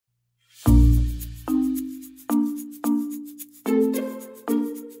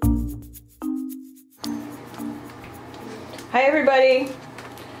Hi everybody,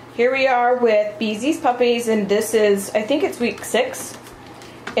 here we are with Beezy's puppies, and this is, I think it's week 6,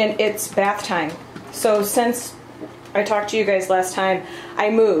 and it's bath time. So since I talked to you guys last time, I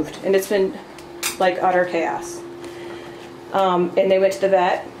moved, and it's been like utter chaos. And they went to the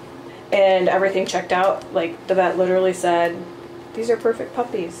vet, and everything checked out. Like, the vet literally said, these are perfect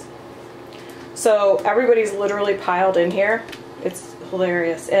puppies. So everybody's literally piled in here. It's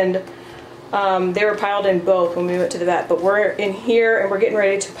hilarious. And they were piled in both when we went to the vet, but we're in here and we're getting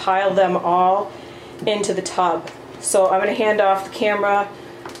ready to pile them all into the tub. So I'm going to hand off the camera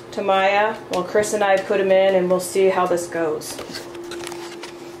to Maya while Chris and I put them in, and we'll see how this goes.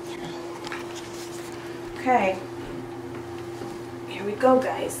 Okay. Here we go,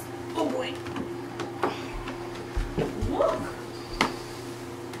 guys. Oh boy. Look.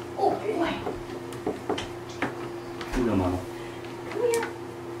 Oh boy. No, Mama. Come here.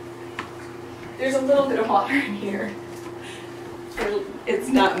 There's a little bit of water in here. It's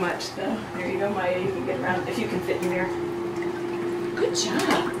not much though. There you go, Maya. You can get around if you can fit in there. Good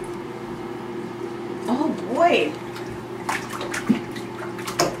job. Oh boy.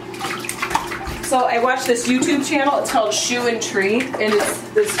 So I watched this YouTube channel. It's called Shoe and Tree, and it's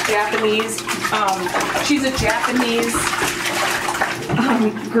this Japanese. She's a Japanese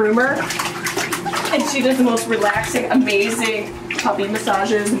groomer, and she does the most relaxing, amazing puppy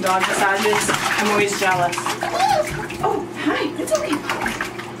massages and dog massages. I'm always jealous. Oh, hi. It's okay.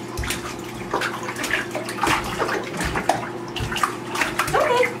 It's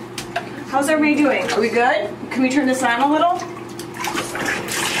okay. How's everybody doing? Are we good? Can we turn this on a little? You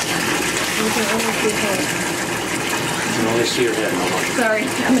can only see your head, Mama. Sorry,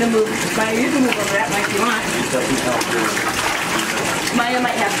 I'm gonna move. Maya, you can move over that mic if you want. It doesn't help you. Maya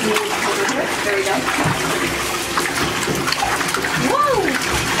might have to move over here. There we go. Whoa!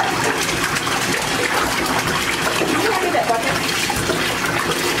 Can you hand me that bucket?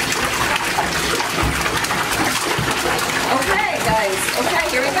 Okay, guys. Okay,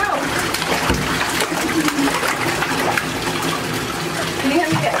 here we go. Can you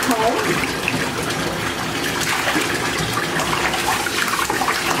hand me that comb?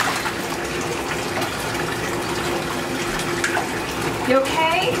 You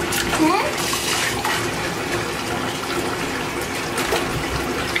okay? Hmm?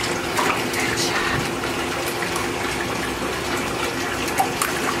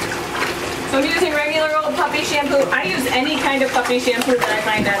 So I'm using regular old puppy shampoo. I use any kind of puppy shampoo that I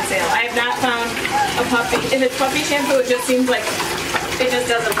find on sale. I have not found a puppy. If it's puppy shampoo, it just seems like it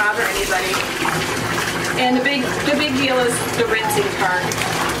just doesn't bother anybody. And the big deal is the rinsing part.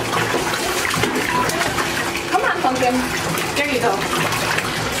 Come on, Pumpkin. There you go.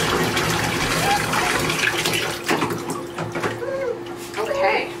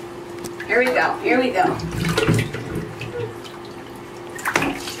 Okay. Here we go. Here we go.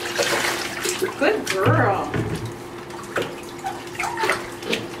 Good girl.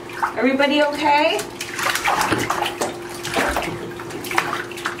 Everybody okay?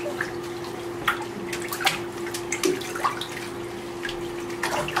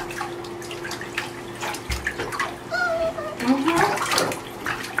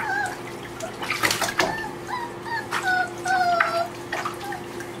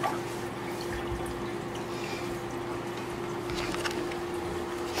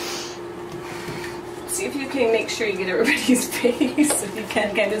 See if you can make sure you get everybody's face. If you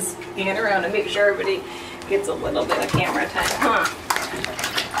can kind of scan around and make sure everybody gets a little bit of camera time, huh?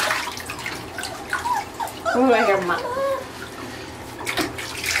 What do I hear, Mom?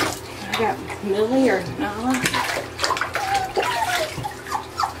 I got Millie or Nala.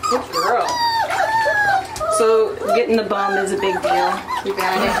 Good girl. So getting the bum is a big deal. We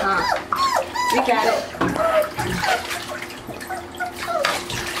got it, huh? We got it.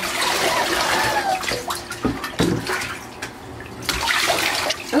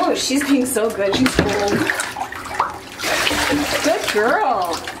 Oh, she's being so good. She's cold. Good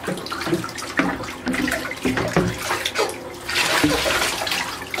girl.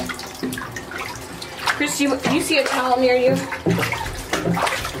 Chris, do you see a towel near you?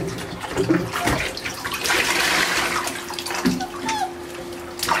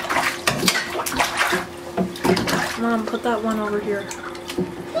 Mom, put that one over here.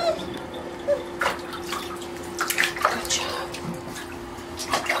 Good job.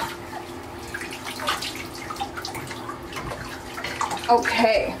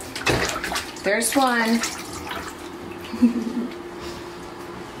 Okay. There's one.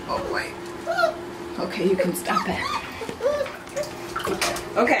 Oh, wait. Okay, you can stop it.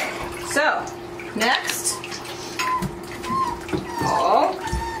 Okay, so next. Oh,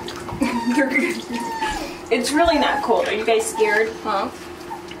 It's really not cold. Are you guys scared? Huh?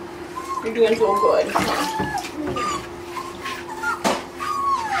 You're doing so good. Huh?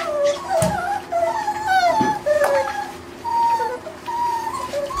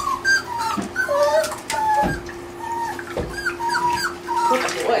 Good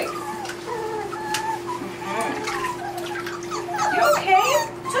boy. You okay?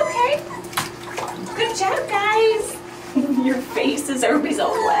 It's okay. Good job, guys. Your faces, everybody's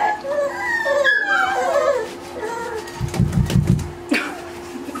all wet.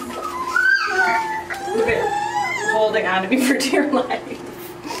 They're holding on to me for dear life.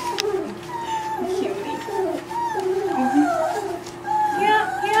 Cutie. Yeah.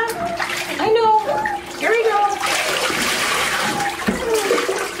 I know. Here we go.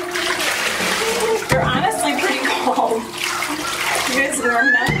 They're honestly pretty calm. You guys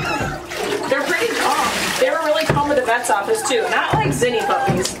warm up? They're pretty calm. They were really calm at the vet's office too. Not like Zinni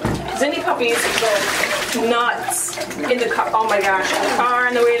puppies. Zinni puppies go nuts in the car. Oh my gosh, in the car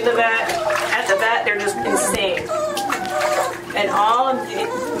on the way to the vet. At the vet, they're just insane. And all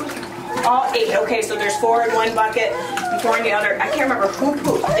 8. Okay, so there's 4 in one bucket and 4 in the other. I can't remember who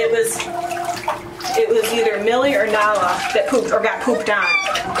pooped. It was either Millie or Nala that pooped or got pooped on.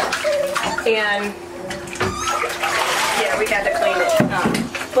 And yeah, we had to clean it up.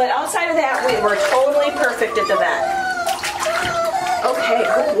 But outside of that, we were totally perfect at the vet. Okay,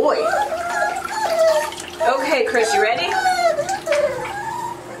 good boy. Okay, Chris, you ready?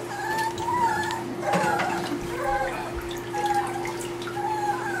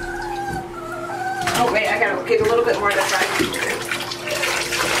 Oh wait, I gotta get a little bit more of the front.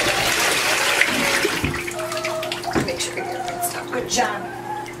 Make sure I get that stuff. Good job.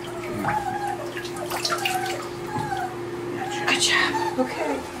 Good job.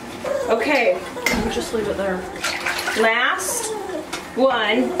 Okay. Okay. We'll just leave it there. Last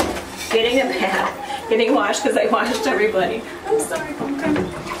one, getting a bath, getting washed because I washed everybody. I'm sorry, Pumpkin.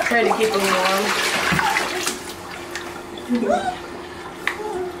 Trying to keep them warm.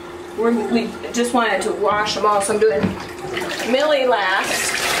 We just wanted to wash them all, so I'm doing Millie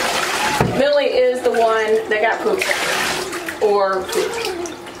last. Millie is the one that got pooped on, or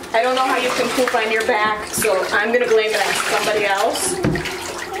pooped. I don't know how you can poop on your back, so I'm going to blame it on somebody else.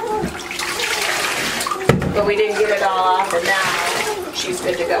 But we didn't get it all off, and now she's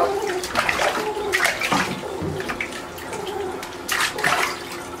good to go.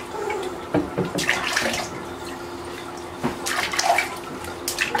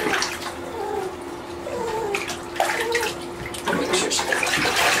 Make sure she does.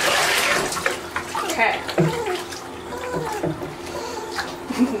 Okay.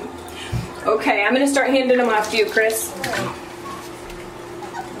 Okay, I'm going to start handing them off to you, Chris.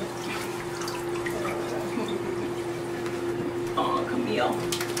 Oh, Camille.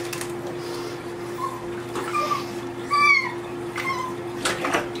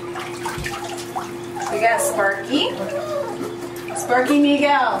 We got Sparky. Sparky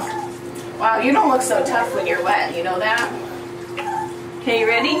Miguel. Wow, you don't look so tough when you're wet, you know that? Okay, you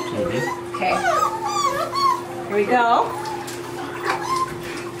ready? Mm-hmm. Okay. Here we go.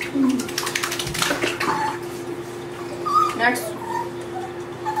 Next.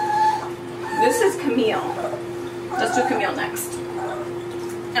 This is Camille. Let's do Camille next.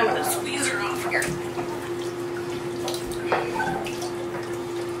 I'm gonna squeeze her off here.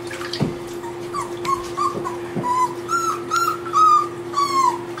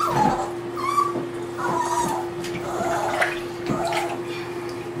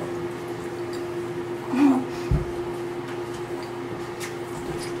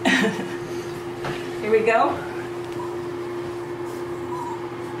 Here we go.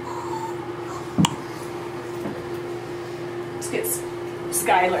 Let's get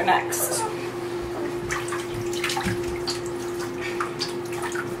Skylar next.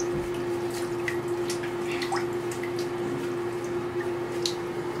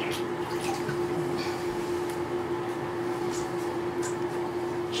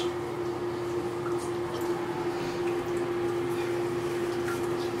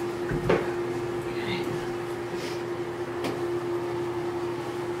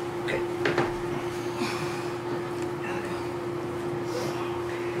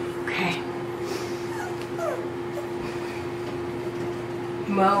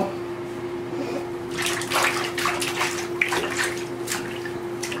 Mo.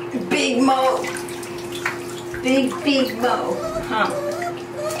 Big Mo. Big Mo. Huh.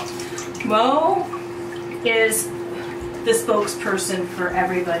 Mo is the spokesperson for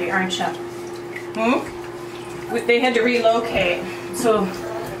everybody, aren't you? They had to relocate, so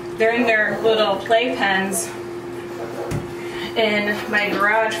they're in their little play pens in my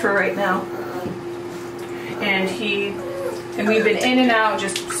garage for right now. And we've been in and out,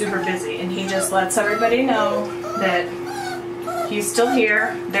 just super busy. And he just lets everybody know that he's still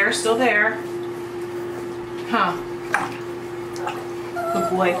here. They're still there. Huh. Good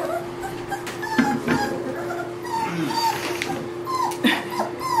boy.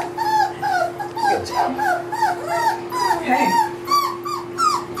 Good job. Okay.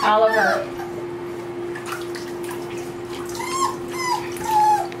 Oliver.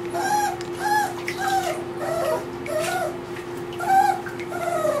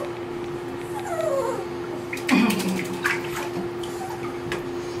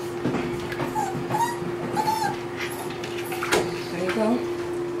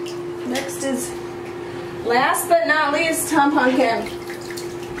 Next is, last but not least, Tom Pumpkin.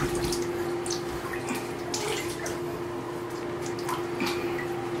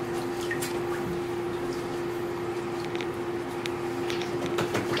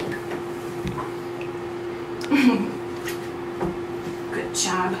 Good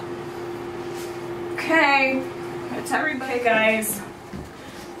job. Okay, that's everybody, guys.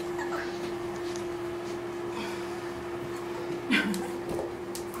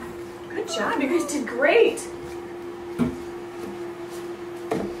 Good job, you guys did great.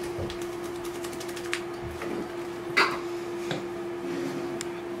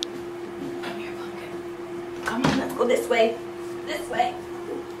 Come here, Pumpkin. Come on, let's go this way. This way.